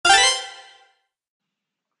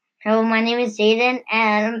Hello, my name is Jaden,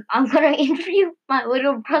 and I'm gonna interview my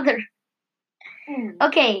little brother.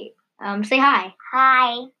 Okay, say hi.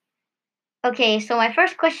 Hi. Okay, so my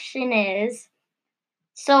first question is,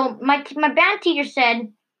 so my band teacher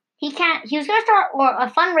said he was gonna start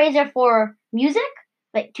a fundraiser for music,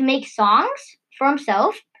 like to make songs for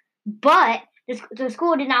himself, but the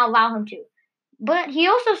school did not allow him to. But he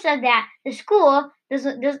also said that the school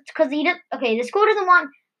doesn't because the school doesn't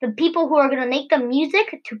want the people who are gonna make the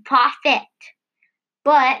music to profit.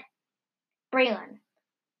 But Braylon,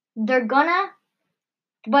 they're gonna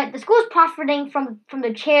but the school's profiting from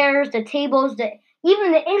the chairs, the tables,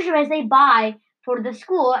 even the instruments they buy for the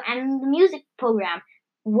school and the music program.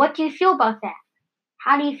 What do you feel about that?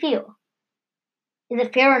 How do you feel? Is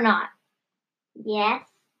it fair or not? Yes.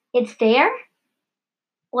 It's fair?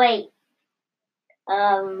 Wait.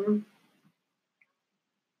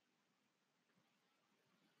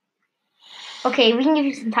 Okay, we can give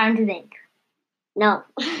you some time to think. No.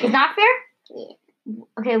 It's not fair? Yeah.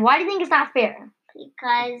 Okay, why do you think it's not fair?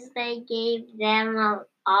 Because they gave them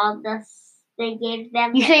They gave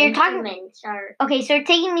them You the say you're instruments. Okay, so you're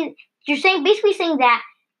basically saying that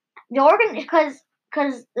because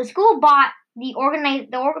the school bought the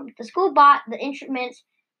school bought the instruments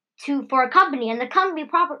for a company, and the company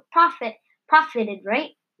profited,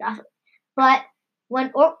 right? But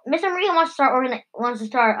when Mr. Maria wants to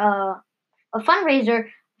start a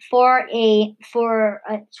fundraiser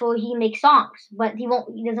so he makes songs, but he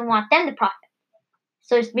doesn't want them to profit.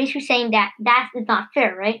 So it's basically saying that is not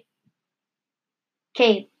fair, right?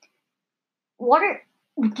 Okay,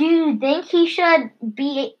 do you think he should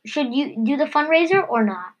you do the fundraiser or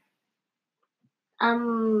not?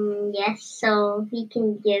 Yes. So he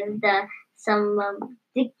can give to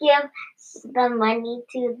give the money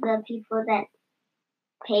to the people that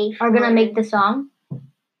are gonna make the song.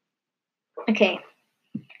 Okay,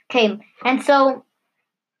 and so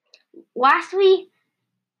last week,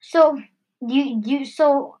 so do you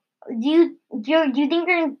think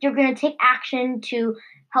you're gonna take action to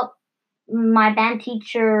help my band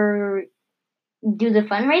teacher do the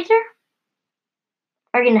fundraiser?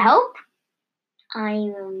 Are you gonna help? I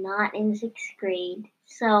am not in 6th grade,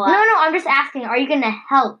 so no, I'm just asking. Are you gonna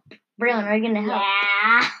help, Braylon? Are you gonna help?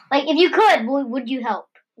 Yeah. Like, if you could, would you help?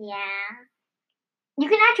 Yeah. You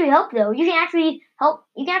can actually help, though. You can actually help.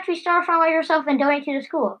 You can actually start a fundraiser yourself and donate to the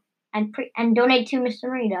school and donate to Mr.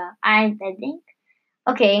 Marita. I think.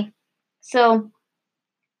 Okay, so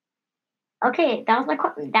that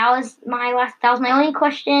was that was my only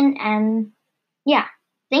question, and yeah,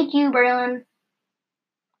 thank you, Braylon.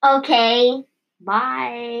 Okay.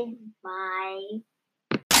 Bye. Bye.